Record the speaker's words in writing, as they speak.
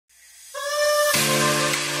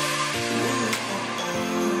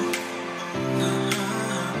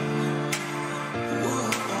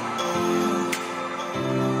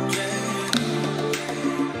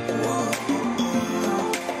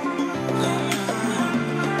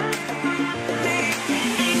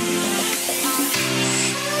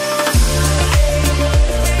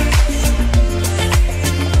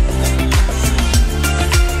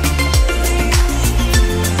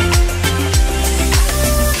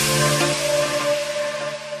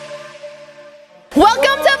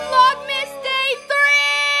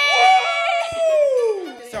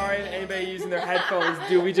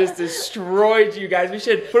dude, we just destroyed you guys. We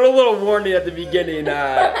should put a little warning at the beginning,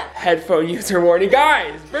 headphone user warning.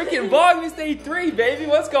 Guys, freaking Vlogmas Day 3, baby.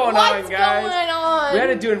 What's going on, guys? What's going on? We had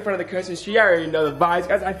to do it in front of the Christmas tree. I already know the vibes.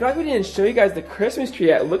 Guys, I feel like we didn't show you guys the Christmas tree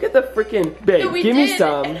yet. Look at the freaking, babe, Dude, give me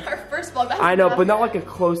some. In our first vlog. I know, but not like a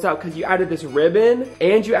close up, because you added this ribbon,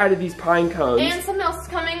 and you added these pine cones. And something else is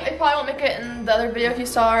coming. I probably won't make it in the other video if you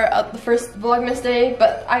saw the first Vlogmas Day,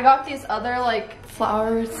 but I got these other like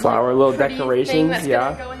flowers, little decorations, that's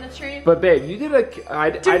yeah. gonna go in the tree. But babe, you did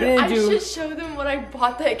I should show them what I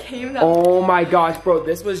bought that came out. Oh my gosh, bro,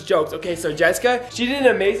 this was jokes. Okay, so Jessica, she did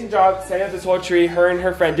an amazing job setting up this whole tree. Her and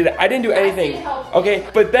her friend did it. I didn't do anything. Okay,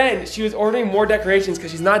 but then she was ordering more decorations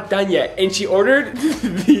because she's not done yet, and she ordered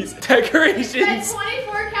these decorations.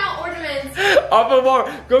 24 count ornaments. Off of wall.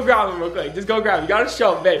 Go grab them real quick. Just go grab them. You gotta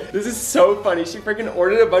show them, babe. This is so funny. She freaking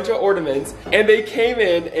ordered a bunch of ornaments, and they came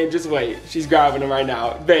in, and just wait. She's grabbing them right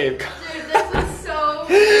now, babe. Dude, this is so.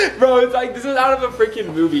 Bro, it's like this is out of a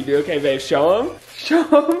freaking movie, dude. Okay, babe, show them. Show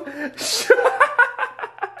them.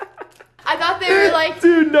 I thought they were like.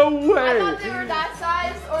 Dude, no way. I thought they were that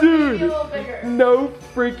size, or dude, maybe a little bigger. No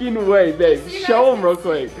freaking way, babe. Show them real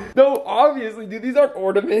quick. No, obviously, dude, these aren't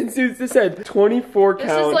ornaments. Dude, this said 24 count.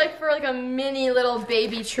 This is like for like a mini little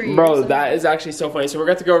baby tree. Bro, that is actually so funny. So we're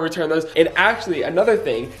going to go return those. And actually, another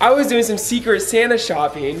thing, I was doing some secret Santa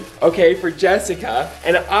shopping, okay, for Jessica.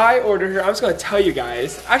 And I ordered her, I'm just going to tell you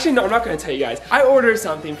guys. Actually, no, I'm not going to tell you guys. I ordered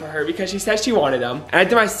something for her because she said she wanted them. And I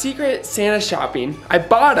did my secret Santa shopping. I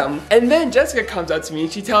bought them. And then Jessica comes up to me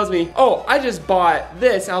and she tells me, oh, I just bought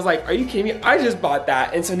this. And I was like, are you kidding me? I just bought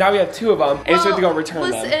that. And so now we have 2 of them. And so we have to go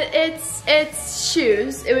return them. It's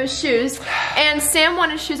shoes. It was shoes. And Sam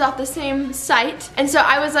wanted shoes off the same site. And so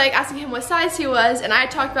I was like asking him what size he was. And I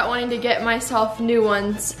talked about wanting to get myself new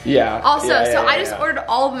ones. Yeah. Also, so I just ordered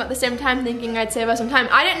all of them at the same time thinking I'd save us some time.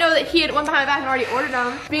 I didn't know that he had went behind my back and already ordered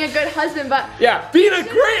them. Being a good husband, but. Yeah, being a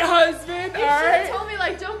great husband. You should have told me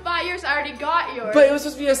like, don't buy yours. I already got yours. But it was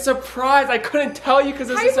supposed to be a surprise. I couldn't tell you because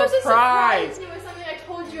it was a surprise. It was something I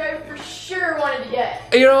told you I for sure wanted to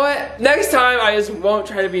get. You know what? Next time I just won't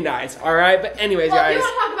try to be nice, alright? But anyways, guys. If you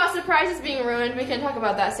want to talk about surprises being ruined, we can talk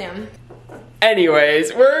about that, Sam. Anyways,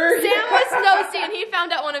 Sam was nosy and he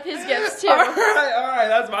found out one of his gifts too. Alright,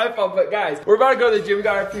 that's my fault. But guys, we're about to go to the gym. We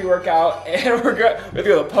got our pre-workout and we have to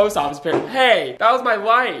go to the post office. Hey, that was my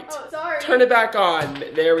light. Oh, sorry. Turn it back on.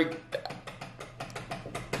 There we go.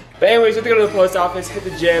 But anyways, we have to go to the post office, hit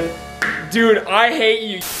the gym. Dude, I hate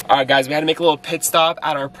you. Alright guys, we had to make a little pit stop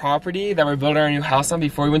at our property that we're building our new house on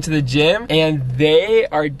before we went to the gym. And they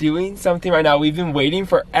are doing something right now. We've been waiting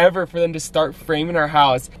forever for them to start framing our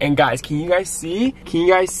house. And guys, can you guys see? Can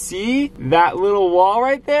you guys see that little wall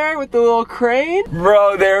right there with the little crane?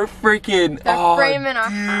 Bro, they're freaking framing our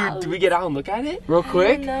house. Do we get out and look at it real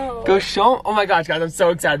quick? No. Go show them. Oh my gosh, guys, I'm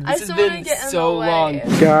so excited. This has been so long.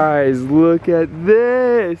 Way. Guys, look at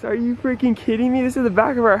this. Are you freaking kidding me? This is the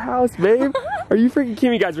back of our house, babe. Are you freaking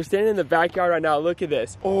kidding me, guys? We're standing in the backyard right now. Look at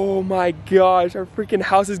this. Oh my gosh, our freaking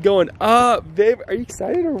house is going up, babe. Are you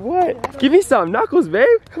excited or what? Give me some knuckles, babe.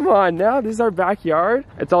 Come on now. This is our backyard.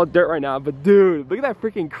 It's all dirt right now, but dude, look at that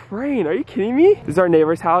freaking crane. Are you kidding me? This is our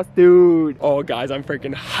neighbor's house, dude. Oh, guys, I'm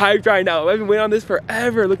freaking hyped right now. I've been waiting on this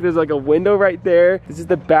forever. Look, there's like a window right there. This is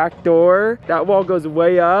the back door. That wall goes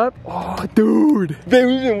way up. Oh, dude. Babe,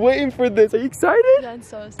 we've been waiting for this. Are you excited? Yeah, I'm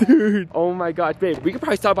so excited. Dude. Oh my gosh, babe. We could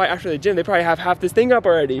probably stop by after the gym. They probably have half this thing up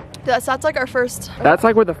already. That's like our first. That's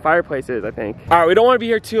like where the fireplace is, I think. All right, we don't want to be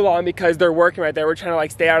here too long because they're working right there. We're trying to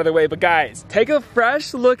like stay out of the way. But guys, take a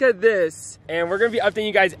fresh look at this. And we're gonna be updating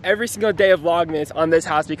you guys every single day of Vlogmas on this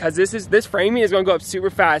house because this framing is gonna go up super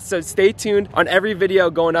fast. So stay tuned on every video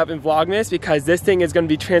going up in Vlogmas because this thing is gonna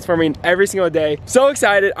be transforming every single day. So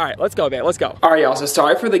excited. All right, let's go, man. Let's go. All right, y'all. So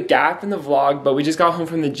sorry for the gap in the vlog, but we just got home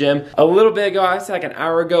from the gym a little bit ago. I would say like an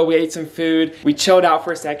hour ago. We ate some food. We chilled out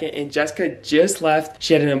for a second, and Jessica just left.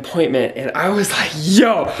 She had an appointment, and I was like,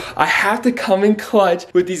 yo, I have to come in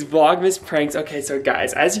clutch with these Vlogmas pranks. Okay, so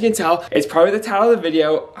guys, as you can tell, it's probably the title of the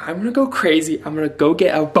video. I'm gonna go crazy. I'm gonna go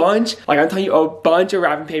get a bunch, like I'm telling you, a bunch of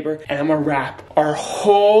wrapping paper, and I'm gonna wrap our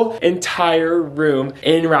whole entire room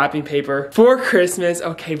in wrapping paper for Christmas.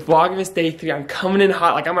 Okay, Vlogmas Day 3. I'm coming in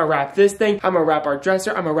hot. Like, I'm gonna wrap this thing. I'm gonna wrap our dresser.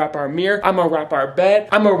 I'm gonna wrap our mirror. I'm gonna wrap our bed.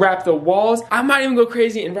 I'm gonna wrap the walls. I might even go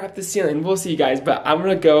crazy and wrap the ceiling. We'll see, you guys. But I'm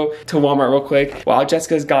gonna go to Walmart real quick while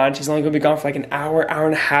Jessica's gone. She's only gonna be gone for like an hour, hour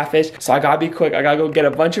and a half-ish. So I gotta be quick. I gotta go get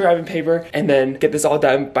a bunch of wrapping paper and then get this all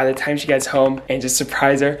done by the time she gets home and just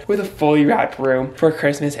surprise her with a fully wrapped room for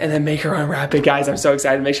Christmas and then make her unwrap it, guys. I'm so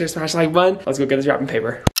excited. Make sure to smash the like button. Let's go get this wrapping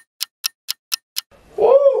paper.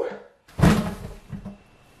 Woo!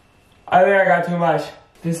 I think I got too much.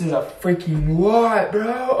 This is a freaking lot,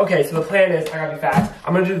 bro. Okay, so the plan is, I gotta be fast.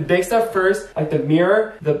 I'm gonna do the big stuff first, like the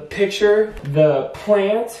mirror, the picture, the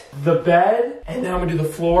plant, the bed, and then I'm gonna do the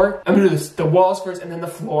floor. I'm gonna do the walls first, and then the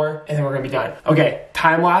floor, and then we're gonna be done. Okay,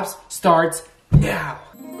 time lapse starts now.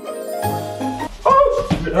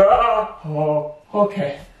 Oh,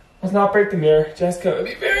 okay. Let's not break the mirror. Jessica would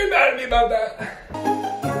be very mad at me about that.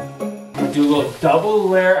 I'm gonna do a little double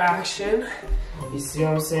layer action. You see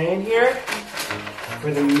what I'm saying here?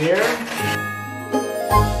 For the mirror.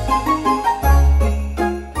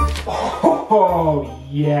 Oh,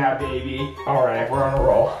 yeah, baby. All right, we're on a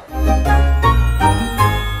roll.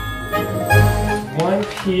 One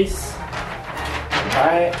piece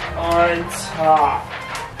right on top.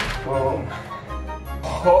 Boom.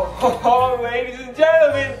 Oh, ladies and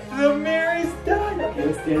gentlemen, the mirror is done. Okay,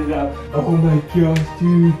 let's stand it up. Oh my gosh,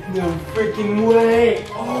 dude. No freaking way.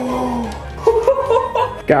 Oh.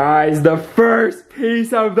 Guys, the first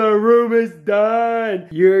piece of the room is done.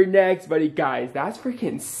 You're next, buddy. Guys, that's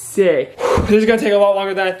freaking sick. This is gonna take a lot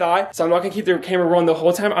longer than I thought, so I'm not gonna keep the camera rolling the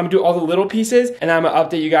whole time. I'm gonna do all the little pieces, and I'm gonna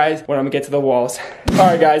update you guys when I'm gonna get to the walls. All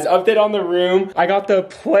right, guys, update on the room. I got the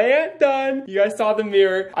plant done. You guys saw the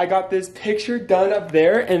mirror. I got this picture done up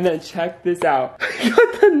there, and then check this out. I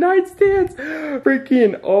got the nightstands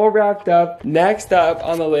freaking all wrapped up. Next up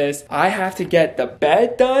on the list, I have to get the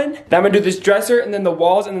bed done. Then I'm gonna do this dresser, and then the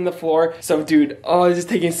walls, and then the floor. So, dude, oh, this is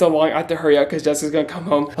taking so long. I have to hurry up because Jessica's gonna come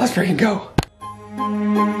home. Let's freaking go.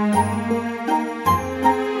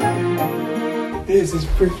 This is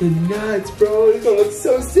freaking nuts, bro. It's gonna look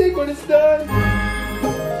so sick when it's done.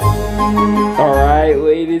 All right,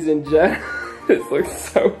 ladies and gentlemen. This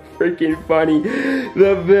looks so freaking funny.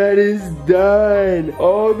 The bed is done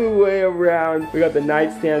all the way around. We got the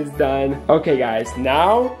nightstands done. Okay, guys,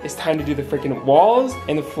 now it's time to do the freaking walls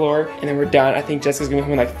and the floor, and then we're done. I think Jessica's gonna be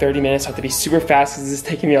home in like 30 minutes. So I have to be super fast because this is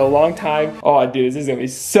taking me a long time. Oh, dude, this is gonna be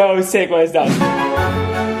so sick when it's done.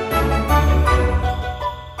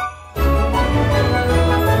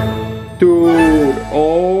 Dude,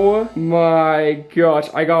 oh my gosh.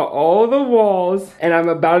 I got all the walls and I'm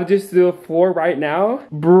about to just do the floor right now.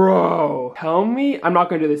 Bro, tell me, I'm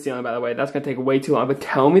not gonna do the ceiling by the way. That's gonna take way too long, but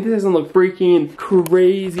tell me this doesn't look freaking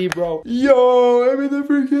crazy, bro. Yo, I'm in the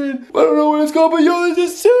freaking, I don't know what it's called, but yo,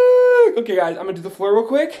 this is sick. Okay guys, I'm gonna do the floor real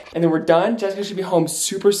quick and then we're done. Jessica should be home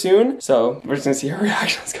super soon. So we're just gonna see her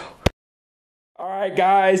reaction, let's go. All right,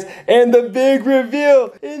 guys, and the big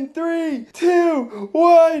reveal in 3, 2,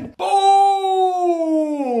 1,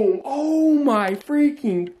 boom! Oh my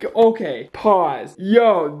freaking, okay, pause.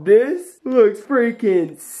 Yo, this looks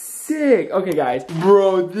freaking sick. Okay, guys,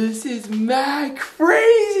 bro, this is mad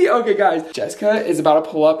crazy. Okay, guys, Jessica is about to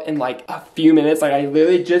pull up in like a few minutes. Like, I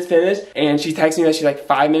literally just finished, and she texted me that she's like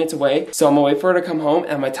 5 minutes away. So I'm gonna wait for her to come home,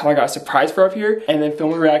 and I'm gonna tell her I got a surprise for her up here, and then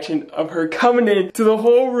film a reaction of her coming in to the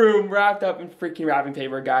whole room wrapped up in freaking wrapping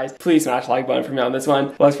paper, guys. Please smash the like button for me on this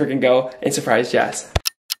one. Let's freaking go and surprise Jess.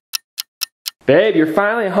 Babe, you're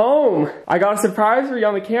finally home. I got a surprise for you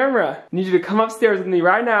on the camera. I need you to come upstairs with me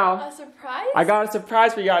right now. A surprise? I got a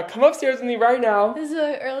surprise for you. You gotta come upstairs with me right now. This is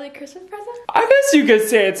an early Christmas present? I guess you could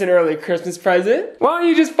say it's an early Christmas present. Why don't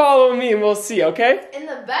you just follow me and we'll see, okay? In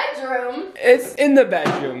the bedroom? It's in the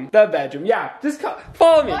bedroom. The bedroom, yeah. Just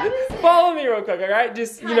follow me. Follow me real quick, all right?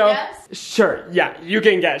 Just, you know. Sure, yeah, you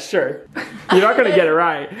can guess, sure. You're not gonna get it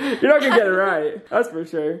right. You're not gonna get it right. That's for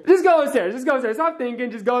sure. Just go upstairs. Just go upstairs. Stop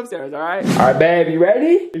thinking. Just go upstairs, all right? All right, babe, you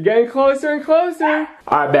ready? You're getting closer and closer.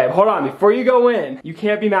 All right, babe, hold on. Before you go in, you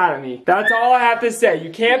can't be mad at me. That's all I have to say.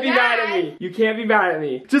 You can't be mad at me. You can't be mad at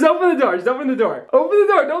me. Just open the door. Just open the door. Open the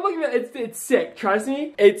door. Don't look at me. It's sick. Trust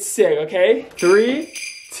me. It's sick, okay? 3,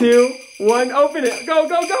 2, 1. Open it. Go,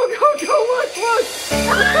 go, go, go, go. Look, look.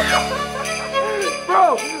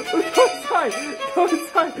 Bro, go inside. Go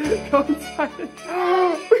inside. Go inside.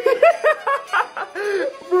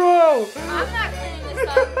 Bro. I'm not cleaning this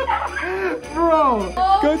up. Bro,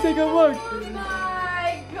 go take a look. Oh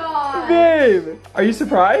my god. Babe, are you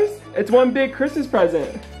surprised? It's one big Christmas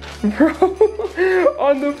present. Bro,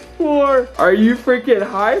 on the floor. Are you freaking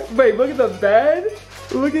hyped? Babe, look at the bed.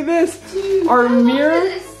 Look at this. Dude, our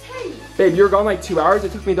mirror. Babe, you were gone like 2 hours.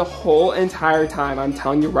 It took me the whole entire time. I'm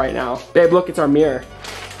telling you right now. Babe, look, it's our mirror.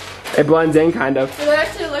 It blends in kind of. It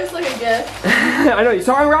actually looks like a gift. I know.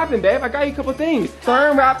 Start unwrapping, babe. I got you a couple things.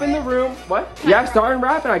 Start unwrapping the room. What? Yeah, start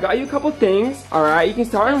unwrapping. I got you a couple things. All right, you can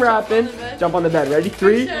start unwrapping. Jump on the bed. Ready?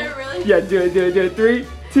 3. Sure, really? Yeah, do it, do it, do it. 3,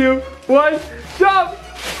 2, 1. Jump!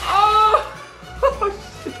 Oh! Oh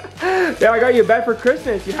shit. Yeah, I got you a bed for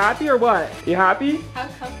Christmas. You happy or what? You happy? How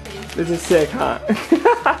comfy. This is sick, huh? I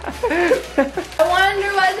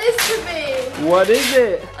wonder what this could be. What is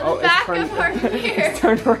it? On the back of our mirror.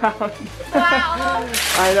 Turn around. Wow.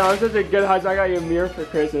 I know, I'm such a good husband. I got you a mirror for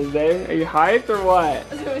Christmas, babe. Are you hyped or what?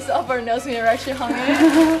 So we saw up our nose, we never actually hung it.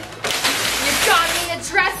 You got me a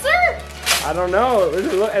dresser? I don't know.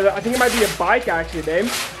 I think it might be a bike actually, babe.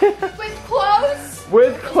 With clothes?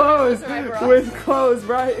 With clothes. With clothes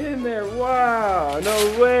right in there. Wow.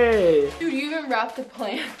 No way. Dude, you even wrapped the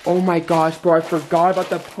plant. Oh my gosh, bro. I forgot about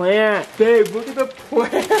the plant. Babe, look at the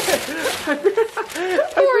plant.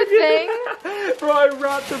 Poor thing. Bro, I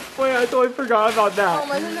wrapped the plant. I totally forgot about that. Oh,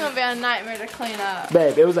 my, this is gonna be a nightmare to clean up.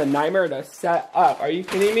 Babe, it was a nightmare to set up. Are you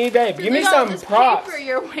kidding me, babe? Give me some props. Paper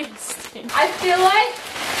you're wasting. I feel like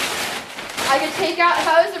I could take out, if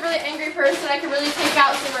I was a really angry person, I could really take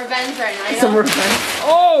out some revenge right now. Some revenge?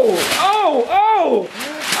 Oh,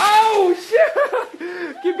 shit.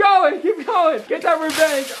 Keep going, keep going. Get that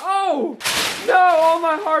revenge. Oh, no, all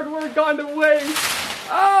my hard work gone to waste.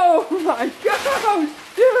 Oh my gosh,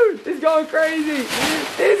 dude, he's going crazy.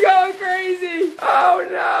 He's going crazy. Oh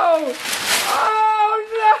no. Oh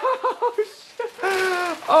no.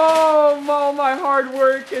 Oh, all my hard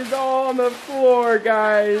work is all on the floor,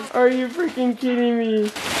 guys. Are you freaking kidding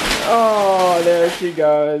me? Oh, there she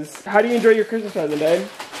goes. How do you enjoy your Christmas present, babe?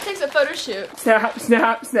 Takes a photo shoot. Snap,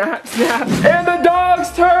 snap, snap, snap. And the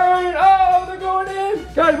dog's turn. Oh, they're going in.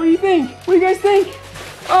 Guys, what do you think? What do you guys think?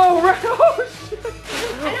 Oh, right. Oh, shit.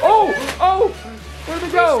 Oh, where'd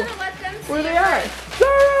they go? Where are they at?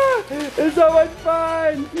 Sarah! It's so much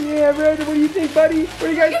fun! Yeah, Ryder, what do you think, buddy? What do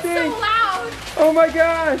you guys think? It's so loud! Oh my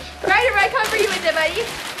gosh! Ryder, I come for you with it, buddy.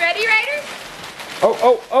 Ready, Ryder?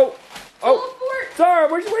 Oh! Fort. Sarah,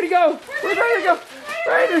 where'd he go? Where'd Ryder go?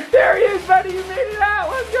 Ryder, there he is, buddy! You made it out!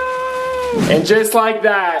 Let's go! And just like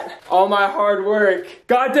that, all my hard work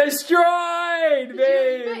got destroyed,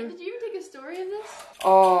 babe! Did you even take a story of this?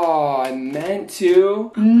 Oh, I meant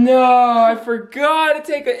to. No, I forgot to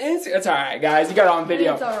take an Instagram. It's alright, guys. You got it on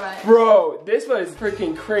video. It's alright. Bro, this was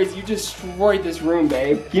freaking crazy. You destroyed this room,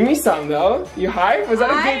 babe. Give me some, though. You hyped? Was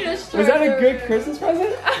that a good Christmas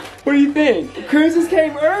present? What do you think? Christmas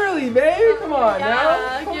came early, babe. Come on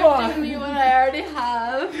now. Come on. Gifting me what I already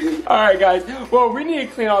have. Alright, guys. Well, we need to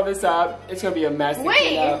clean all this up. It's going to be a mess to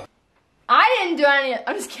clean up. I didn't do any.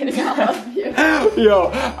 I'm just kidding. I love you. Yo,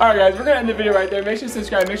 alright guys, we're gonna end the video right there. Make sure to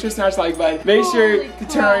subscribe, make sure to smash the like button, make sure to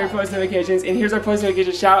turn on your post notifications. And here's our post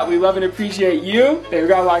notification shout out. We love and appreciate you. Hey, we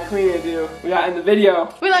got a lot of cleaning to do. We gotta end the video.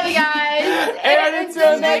 We love you guys. And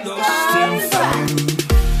until next time.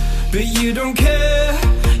 But you don't care,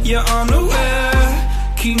 you're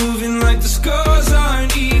unaware. Keep moving like the scars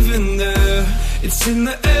aren't even there. It's in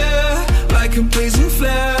the air like a blazing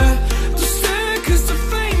flare.